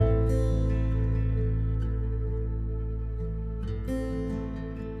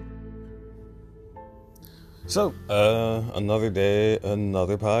Another day,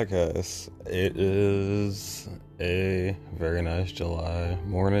 another podcast. It is a very nice July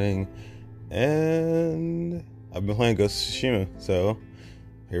morning, and I've been playing Ghost of Tsushima, so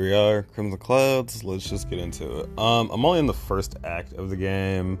here we are, Crimson Clouds. Let's just get into it. I'm only in the first act of the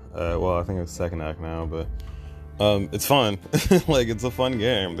game. I think it's the second act now, but it's fun. Like, it's a fun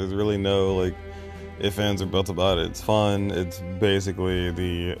game. There's really no, like, if fans are built about it. It's fun. It's basically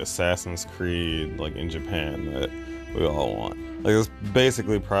the Assassin's Creed, like, in Japan that we all want. Like, it's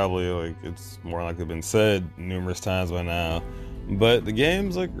basically probably, like, it's more likely been said numerous times by now, but the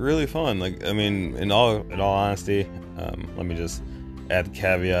game's, like, really fun. Like, I mean, in all honesty, let me just add the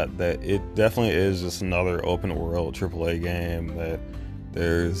caveat that it definitely is just another open world AAA game that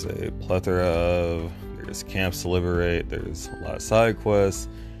there's a plethora of. There's camps to liberate, there's a lot of side quests,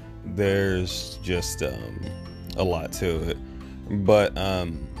 there's just a lot to it. But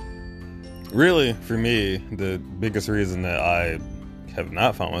really, for me, the biggest reason that I have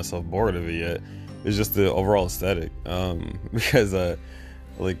not found myself bored of it yet is just the overall aesthetic. Because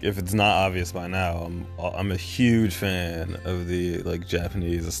like, if it's not obvious by now, I'm a huge fan of the, like,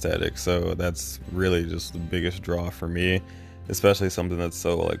 Japanese aesthetic, so that's really just the biggest draw for me. Especially something that's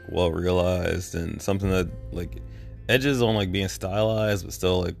so, like, well realized, and something that, like, edges on, like, being stylized but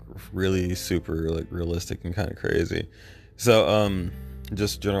still, like, really super, like, realistic and kind of crazy. So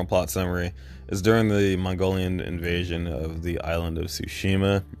just general plot summary is during the Mongolian invasion of the island of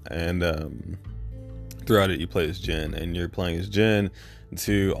Tsushima, and throughout it you play as Jin, and you're playing as Jin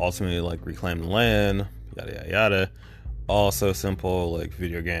to ultimately, like, reclaim the land, yada yada yada. All so simple, like,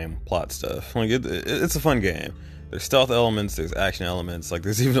 video game plot stuff. Like, it's a fun game. There's stealth elements, there's action elements, like,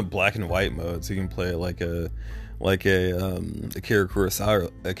 there's even a black and white mode, so you can play it like a Akira Kurosawa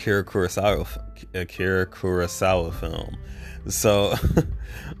film. So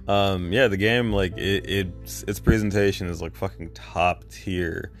yeah, the game, like, its presentation is, like, fucking top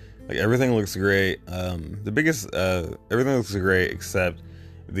tier. Like, everything looks great. Everything looks great except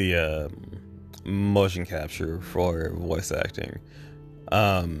the motion capture for voice acting.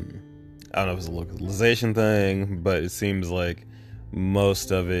 I don't know if it's a localization thing, but it seems like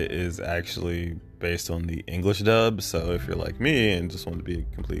most of it is actually based on the English dub. So if you're like me and just want to be a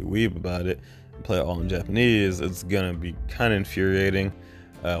complete weeb about it and play it all in Japanese, it's gonna be kind of infuriating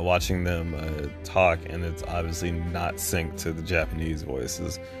watching them talk, and it's obviously not synced to the Japanese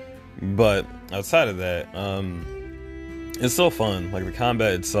voices. But outside of that, it's still fun. Like, the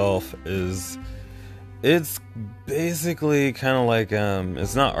combat itself it's basically kind of like,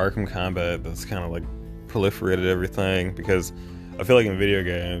 it's not Arkham combat that's kind of, like, proliferated everything, because I feel like in video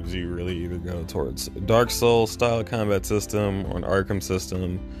games you really either go towards a Dark Souls style combat system or an Arkham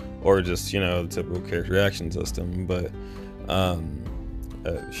system, or just, the typical character action system. But Arkham,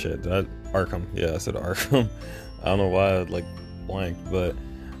 yeah, I said Arkham. I don't know why I, like, blanked, but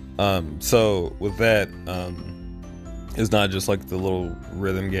so with that, it's not just like the little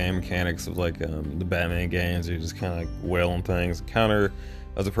rhythm game mechanics of, like, the Batman games. You just kind of, like, wail on things, counter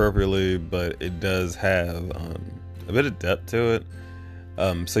as appropriately, but it does have a bit of depth to it.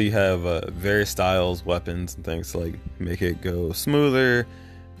 So you have various styles, weapons, and things to, like, make it go smoother,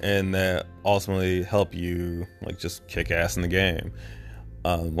 and that ultimately help you, like, just kick ass in the game.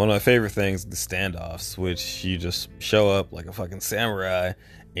 One of my favorite things is the standoffs, which you just show up like a fucking samurai.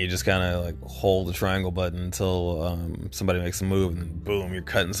 You just kind of, like, hold the triangle button until somebody makes a move, and then boom, you're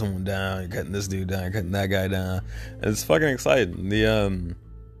cutting someone down, you're cutting this dude down, you're cutting that guy down. And it's fucking exciting. The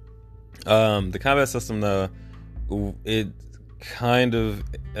combat system, though, I'm trying to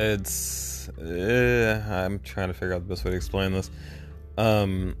figure out the best way to explain this.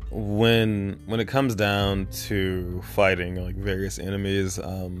 When it comes down to fighting, like, various enemies,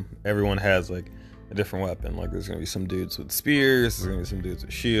 everyone has, like, a different weapon. Like, there's gonna be some dudes with spears, there's gonna be some dudes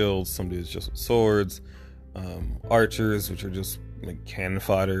with shields, some dudes just with swords, archers, which are just, like, cannon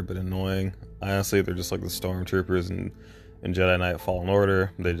fodder but annoying. Honestly, they're just like the stormtroopers in Jedi Knight Fallen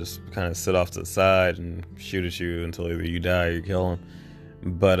Order. They just kind of sit off to the side and shoot at you until either you die or you kill them.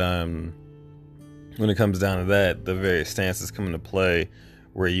 But when it comes down to that, the various stances come into play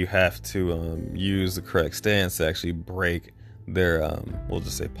where you have to use the correct stance to actually break their we'll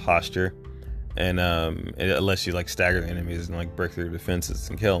just say posture. And it lets you, like, stagger the enemies and, like, break their defenses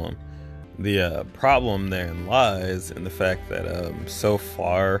and kill them. The problem therein lies in the fact that so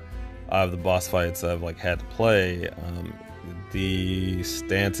far out of the boss fights I've, like, had to play, the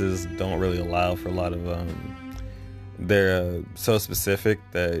stances don't really allow for a lot of they're so specific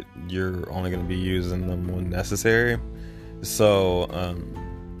that you're only going to be using them when necessary. So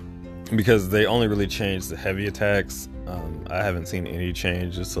because they only really changed the heavy attacks I haven't seen any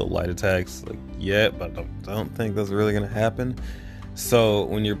changes to light attacks like yet, but I don't think that's really gonna happen. So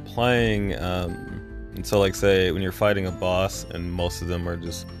when you're playing, and so like say when you're fighting a boss, and most of them are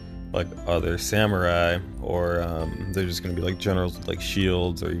just like other samurai, or they're just gonna be like generals with like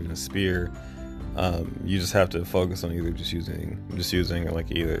shields or even a spear. You just have to focus on either just using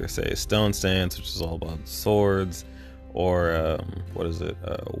like either say a stone stance, which is all about swords, or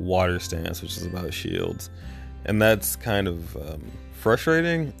water stance, which is about shields. And that's kind of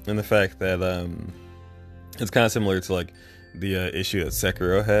frustrating in the fact that it's kind of similar to like the issue that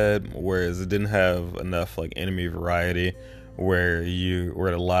Sekiro had, whereas it didn't have enough like enemy variety where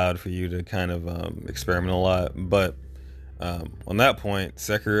it allowed for you to kind of experiment a lot. But on that point,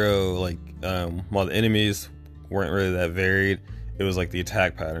 Sekiro, like while the enemies weren't really that varied, it was like the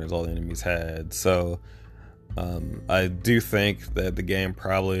attack patterns all the enemies had. So I do think that the game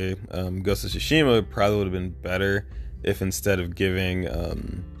probably, Ghost of Tsushima probably would have been better if instead of making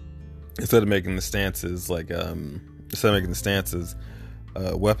the stances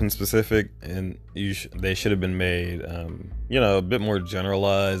weapon specific, and they should have been made, a bit more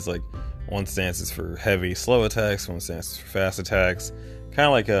generalized. Like one stance is for heavy, slow attacks, one stance is for fast attacks. Kind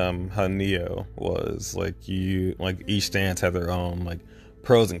of like how Neo was. Like each stance had their own like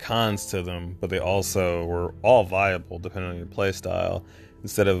pros and cons to them, but they also were all viable depending on your play style,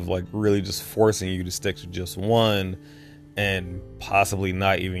 instead of like really just forcing you to stick to just one and possibly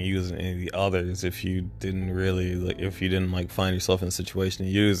not even using any of the others if you didn't find yourself in a situation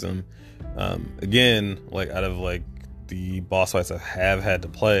to use them. Again, like out of like the boss fights I have had to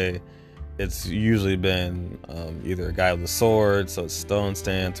play, it's usually been either a guy with a sword, so it's stone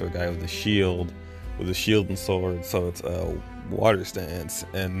stance, or a guy with a shield and sword, so it's water stance.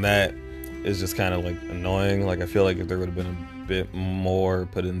 And that is just kind of like annoying. Like I feel like if there would have been a bit more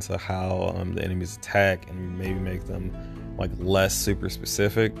put into how the enemies attack, and maybe make them like less super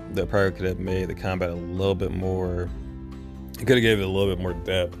specific, that probably could have made the combat a little bit more, it could have gave it a little bit more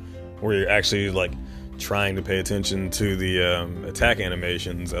depth, where you're actually like trying to pay attention to the attack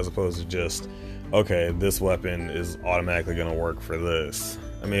animations, as opposed to just, okay, this weapon is automatically going to work for this.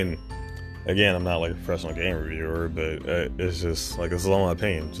 I mean, again, I'm not like a professional game reviewer, but it's just like, this is all my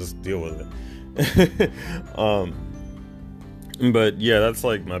opinion, just deal with it. But yeah, that's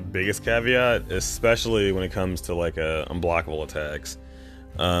like my biggest caveat, especially when it comes to like unblockable attacks.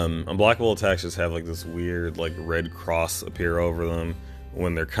 Unblockable attacks just have like this weird like red cross appear over them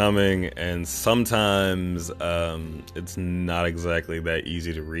when they're coming, and sometimes it's not exactly that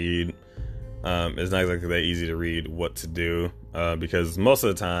easy to read. It's not exactly that easy to read what to do, because most of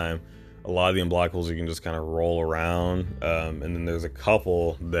the time, a lot of the unblockables you can just kind of roll around, and then there's a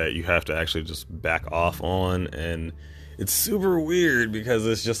couple that you have to actually just back off on, and it's super weird because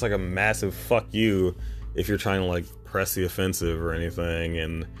it's just like a massive fuck you if you're trying to like press the offensive or anything,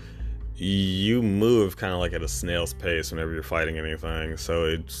 and you move kind of like at a snail's pace whenever you're fighting anything, so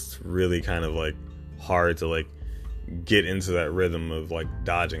it's really kind of like hard to like get into that rhythm of like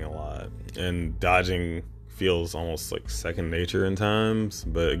dodging a lot, and dodging feels almost like second nature in times.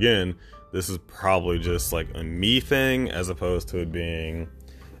 But again, this is probably just like a me thing, as opposed to it being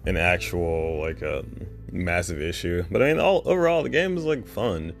an actual like a massive issue. But I mean, overall the game is like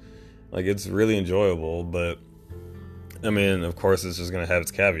fun, like it's really enjoyable. But I mean, of course, it's just gonna have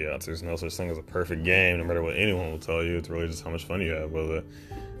its caveats. There's no such thing as a perfect game, no matter what anyone will tell you. It's really just how much fun you have with it.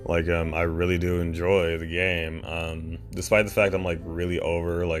 Like I really do enjoy the game, despite the fact I'm like really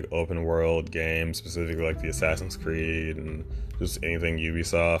over like open world games, specifically like the Assassin's Creed and just anything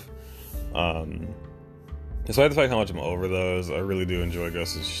Ubisoft. Despite the fact how much I'm over those, I really do enjoy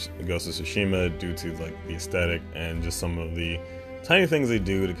Ghost of Tsushima due to like the aesthetic and just some of the tiny things they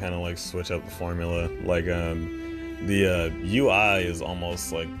do to kind of like switch up the formula. Like the UI is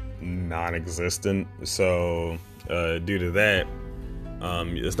almost like non-existent, so due to that,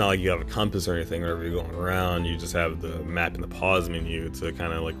 it's not like you have a compass or anything whenever you're going around. You just have the map and the pause menu to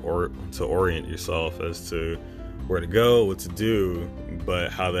kind of like to orient yourself as to where to go, what to do.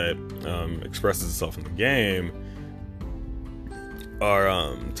 But how that expresses itself in the game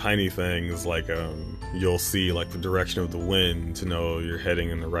are tiny things like you'll see like the direction of the wind to know you're heading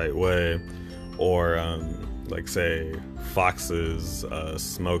in the right way, or like say foxes,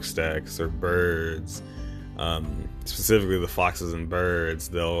 smokestacks, or birds. Specifically the foxes and birds,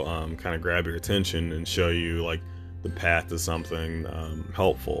 they'll kind of grab your attention and show you like the path to something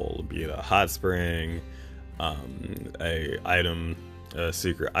helpful, be it a hot spring, a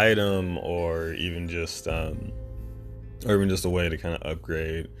secret item, or even just a way to kind of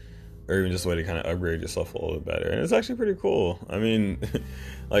upgrade or even just a way to kind of upgrade yourself a little bit better. And it's actually pretty cool. I mean,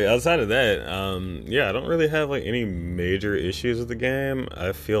 like outside of that, yeah, I don't really have like any major issues with the game.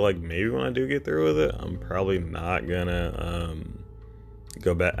 I feel like maybe when I do get through with it, I'm probably not gonna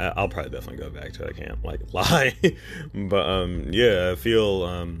go back. I'll probably definitely go back to it. I can't like lie, but yeah, I feel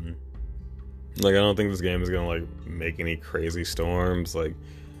like I don't think this game is gonna like make any crazy storms. Like,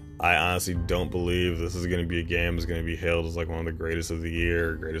 I honestly don't believe this is going to be a game that's going to be hailed as like one of the greatest of the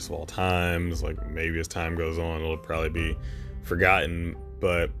year, greatest of all times. Like, maybe as time goes on, it'll probably be forgotten.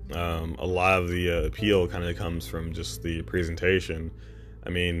 But a lot of the appeal kind of comes from just the presentation. I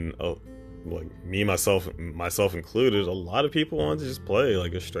mean, like myself included, a lot of people want to just play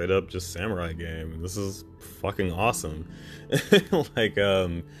like a straight up just samurai game. And this is fucking awesome. Like,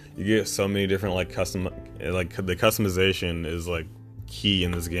 you get so many different like the customization is like key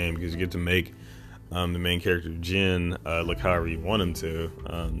in this game, because you get to make the main character Jin look however you want him to.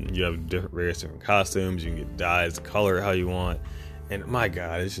 You have various different costumes, you can get dyes, color how you want, and my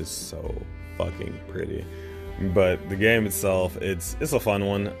god, it's just so fucking pretty. But the game itself, it's a fun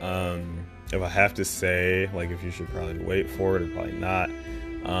one. If I have to say, like, if you should probably wait for it or probably not,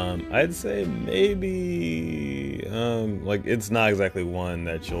 I'd say maybe like it's not exactly one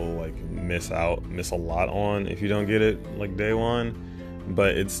that you'll like miss a lot on if you don't get it like day one.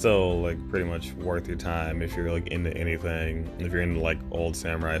 But it's still like pretty much worth your time if you're like into anything. If you're into like old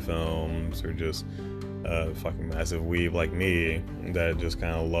samurai films, or just a fucking massive weeb like me that just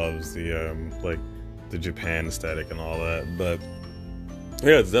kind of loves the like the Japan aesthetic and all that. But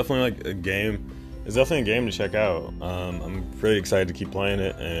yeah, it's definitely like a game. It's definitely a game to check out. I'm pretty excited to keep playing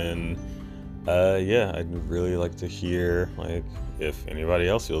it, and yeah, I'd really like to hear like if anybody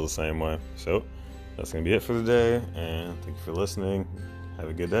else feels the same way. So that's gonna be it for the day, and thank you for listening. Have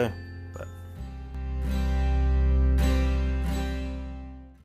a good day.